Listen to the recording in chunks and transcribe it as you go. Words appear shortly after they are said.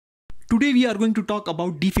Today we are going to talk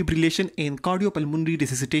about defibrillation and cardiopulmonary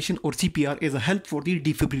resuscitation or CPR as a help for the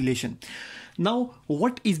defibrillation. Now,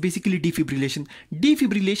 what is basically defibrillation?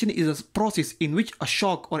 Defibrillation is a process in which a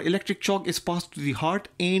shock or electric shock is passed to the heart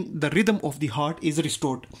and the rhythm of the heart is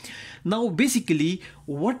restored. Now, basically,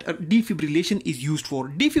 what defibrillation is used for?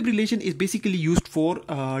 Defibrillation is basically used for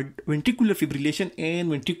ventricular fibrillation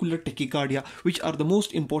and ventricular tachycardia, which are the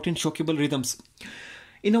most important shockable rhythms.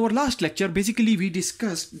 In our last lecture, basically we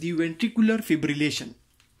discussed the ventricular fibrillation.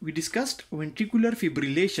 We discussed ventricular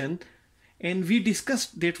fibrillation, and we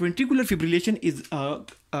discussed that ventricular fibrillation is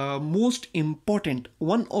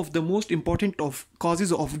one of the most important of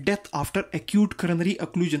causes of death after acute coronary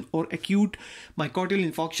occlusion or acute myocardial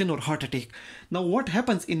infarction or heart attack. Now, what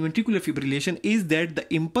happens in ventricular fibrillation is that the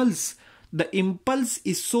impulse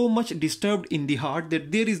is so much disturbed in the heart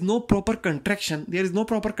that there is no proper contraction. There is no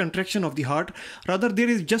proper contraction of the heart. Rather, there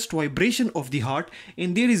is just vibration of the heart,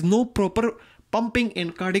 and there is no proper pumping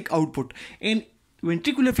and cardiac output. And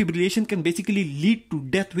ventricular fibrillation can basically lead to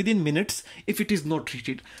death within minutes if it is not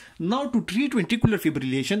treated. Now, to treat ventricular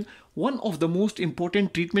fibrillation, one of the most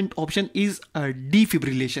important treatment option is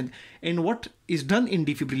defibrillation. And what is done in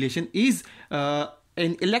defibrillation is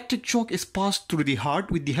an electric shock is passed through the heart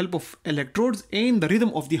with the help of electrodes, and the rhythm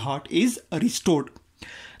of the heart is restored.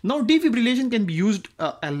 Now, defibrillation can be used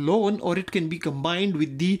alone, or it can be combined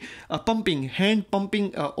with the hand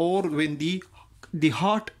pumping, or when the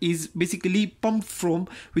heart is basically pumped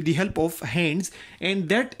with the help of hands, and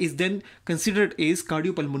that is then considered as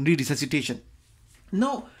cardiopulmonary resuscitation.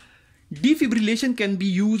 Now, defibrillation can be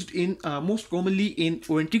used in most commonly in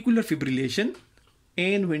ventricular fibrillation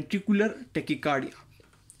and ventricular tachycardia.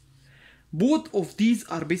 Both of these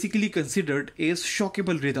are basically considered as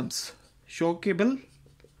shockable rhythms.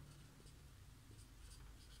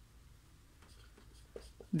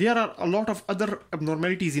 There are a lot of other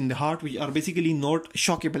abnormalities in the heart which are basically not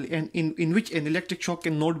shockable, and in which an electric shock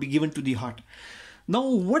cannot be given to the heart. Now,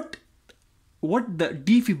 what the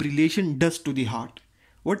defibrillation does to the heart?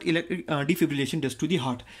 What defibrillation does to the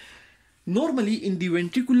heart? Normally, in the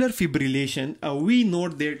ventricular fibrillation, we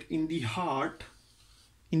note that in the heart,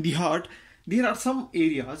 there are some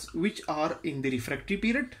areas which are in the refractory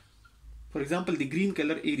period. For example, the green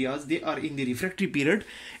color areas, they are in the refractory period,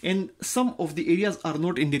 and some of the areas are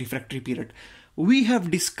not in the refractory period. We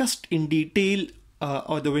have discussed in detail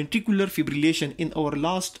the ventricular fibrillation in our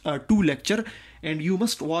last two lectures, and you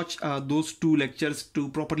must watch those two lectures to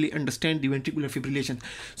properly understand the ventricular fibrillation.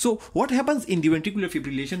 So what happens in the ventricular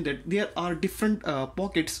fibrillation, that there are different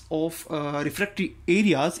pockets of refractory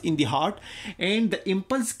areas in the heart, and the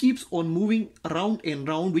impulse keeps on moving around and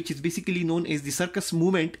round, which is basically known as the circus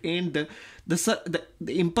movement, and the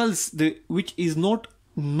impulse which is not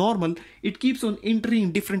normal, it keeps on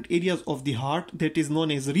entering different areas of the heart, that is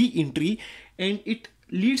known as re-entry, and it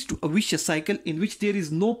leads to a vicious cycle in which there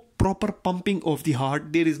is no proper pumping of the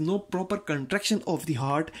heart, there is no proper contraction of the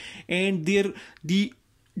heart, and the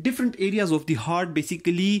different areas of the heart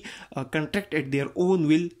basically contract at their own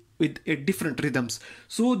will with different rhythms.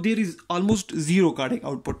 So there is almost zero cardiac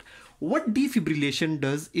output. What defibrillation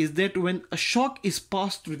does is that when a shock is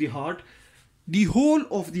passed through the heart, the whole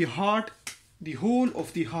of the heart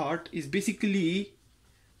is basically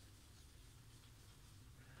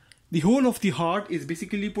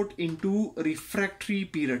put into refractory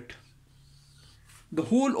period. The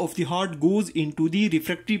whole of the heart goes into the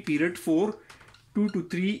refractory period for 2 to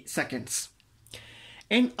 3 seconds.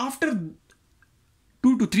 And after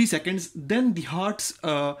 2 to 3 seconds, then the hearts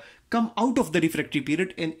come out of the refractory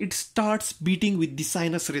period, and it starts beating with the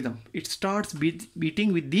sinus rhythm. It starts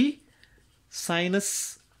beating with the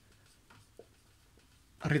sinus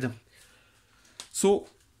rhythm. So,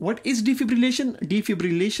 what is defibrillation?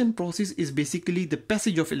 Defibrillation process is basically the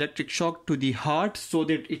passage of electric shock to the heart so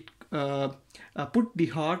that it put the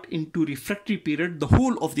heart into refractory period, the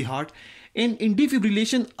whole of the heart. And in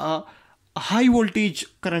defibrillation, a high voltage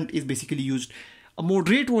current is basically used. A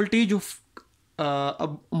moderate voltage of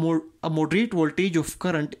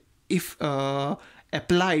current, if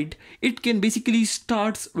applied, it can basically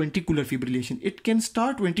start ventricular fibrillation. It can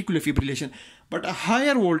start ventricular fibrillation, but a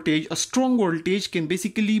higher voltage, a strong voltage, can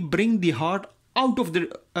basically bring the heart out of the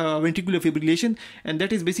ventricular fibrillation, and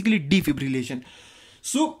that is basically defibrillation.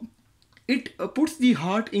 So it puts the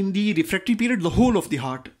heart in the refractory period, the whole of the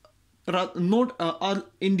heart. Not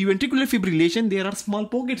in the ventricular fibrillation, there are small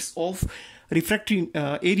pockets of refractory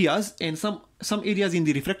areas, and some areas in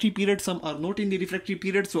the refractory period, some are not in the refractory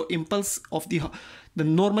period. So impulse of the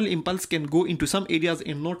normal impulse can go into some areas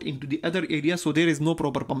and not into the other areas, so there is no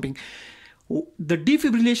proper pumping. The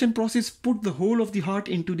defibrillation process put the whole of the heart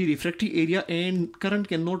into the refractory area, and current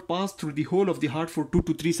cannot pass through the whole of the heart for 2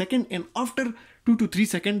 to 3 seconds, and after 2 to 3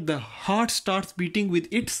 seconds the heart starts beating with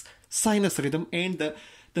its sinus rhythm, and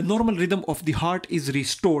the normal rhythm of the heart is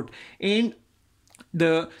restored, and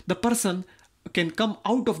the person can come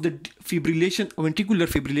out of the ventricular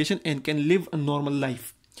fibrillation and can live a normal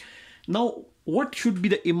life. Now, what should be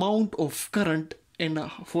the amount of current and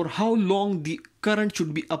for how long the current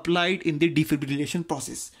should be applied in the defibrillation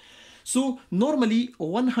process? So normally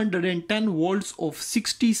 110 volts of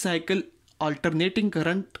 60 cycle alternating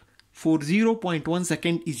current for 0.1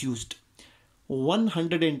 second is used.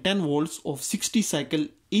 110 volts of 60 cycle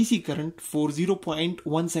AC current for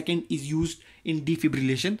 0.1 second is used in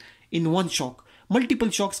defibrillation in one shock.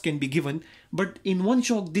 Multiple shocks can be given, but in one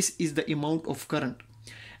shock this is the amount of current.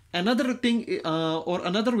 Another thing or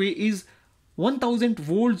another way is 1000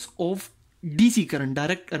 volts of DC current,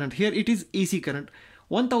 direct current. Here it is AC current.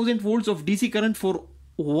 1000 volts of DC current for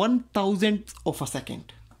 1000th of a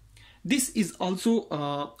second. This is also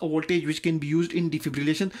a voltage which can be used in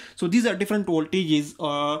defibrillation. So these are different voltages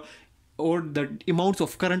or the amounts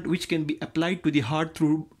of current which can be applied to the heart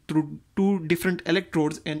through two different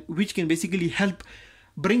electrodes, and which can basically help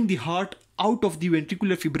bring the heart out of the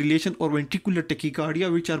ventricular fibrillation or ventricular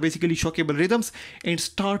tachycardia, which are basically shockable rhythms, and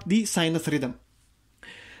start the sinus rhythm.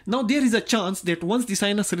 Now there is a chance that once the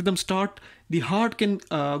sinus rhythm start, the heart can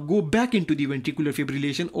go back into the ventricular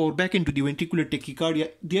fibrillation or back into the ventricular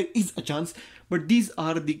tachycardia. There is a chance, but these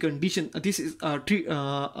are the condition. This is a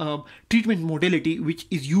treatment modality which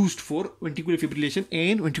is used for ventricular fibrillation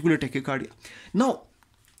and ventricular tachycardia. Now,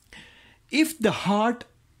 if the heart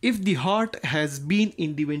has been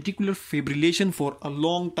in the ventricular fibrillation for a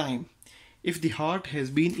long time,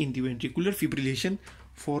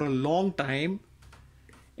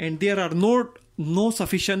 and there are no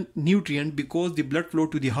sufficient nutrient because the blood flow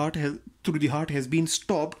to the heart has been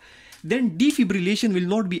stopped, then defibrillation will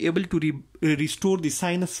not be able to restore the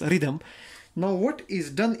sinus rhythm. Now what is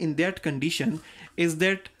done in that condition is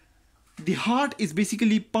that the heart is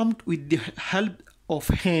basically pumped with the help of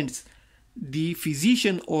hands. The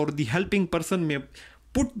physician or the helping person may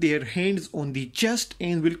put their hands on the chest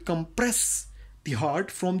and will compress the heart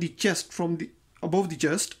from the chest, above the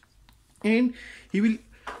chest, and he will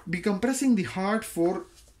be compressing the heart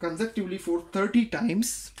consecutively for 30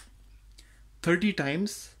 times,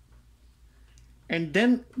 and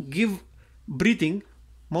then give breathing,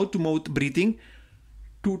 mouth to mouth breathing,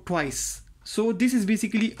 twice. So this is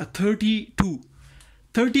basically a 30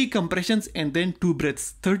 compressions and then 2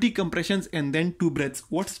 breaths. 30 compressions and then 2 breaths.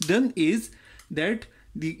 What's done is that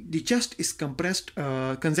the chest is compressed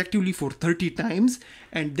consecutively for 30 times,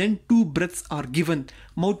 and then 2 breaths are given.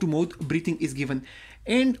 Mouth to mouth breathing is given.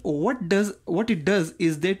 And what it does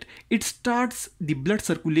is that it starts the blood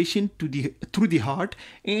circulation through the heart,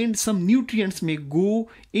 and some nutrients may go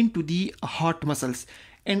into the heart muscles.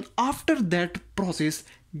 And after that process,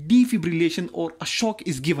 defibrillation or a shock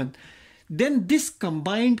is given. Then this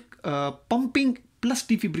combined pumping plus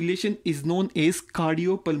defibrillation is known as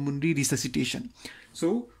cardiopulmonary resuscitation.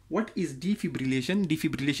 So what is defibrillation?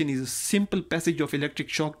 Defibrillation is a simple passage of electric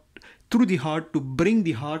shock through the heart to bring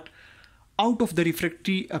the heart out of the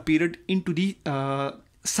refractory period into the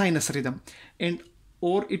sinus rhythm, and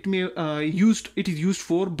or it is used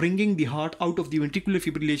for bringing the heart out of the ventricular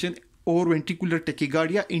fibrillation or ventricular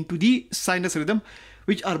tachycardia into the sinus rhythm,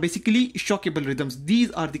 which are basically shockable rhythms. These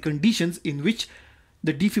are the conditions in which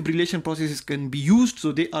the defibrillation processes can be used,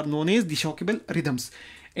 so they are known as the shockable rhythms.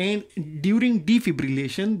 And during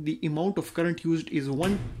defibrillation, the amount of current used is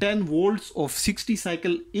 110 volts of 60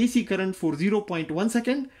 cycle AC current for 0.1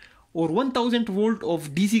 second, or 1000 volt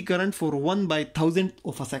of DC current for 1/1000th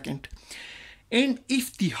of a second. And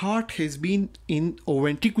if the heart has been in a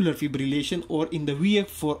ventricular fibrillation or in the VF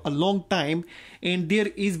for a long time, and there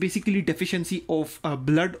is basically deficiency of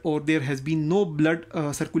blood, or there has been no blood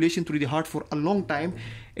circulation through the heart for a long time,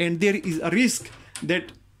 and there is a risk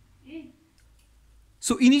that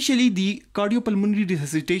so initially the cardiopulmonary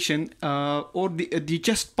resuscitation or the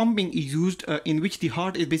chest pumping is used, in which the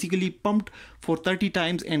heart is basically pumped for 30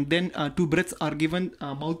 times, and then 2 breaths are given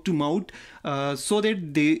mouth to mouth, so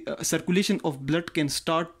that the circulation of blood can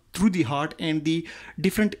start through the heart, and the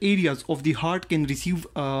different areas of the heart can receive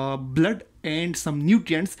blood and some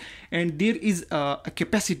nutrients, and there is a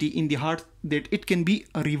capacity in the heart that it can be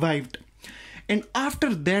revived. And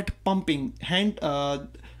after that pumping,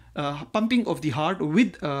 pumping of the heart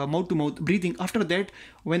with mouth-to-mouth breathing. After that,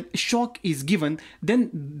 when shock is given, then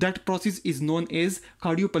that process is known as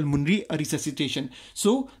cardiopulmonary resuscitation.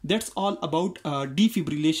 So that's all about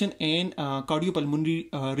defibrillation and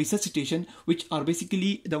cardiopulmonary resuscitation, which are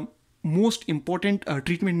basically the most important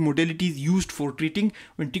treatment modalities used for treating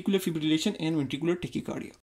ventricular fibrillation and ventricular tachycardia.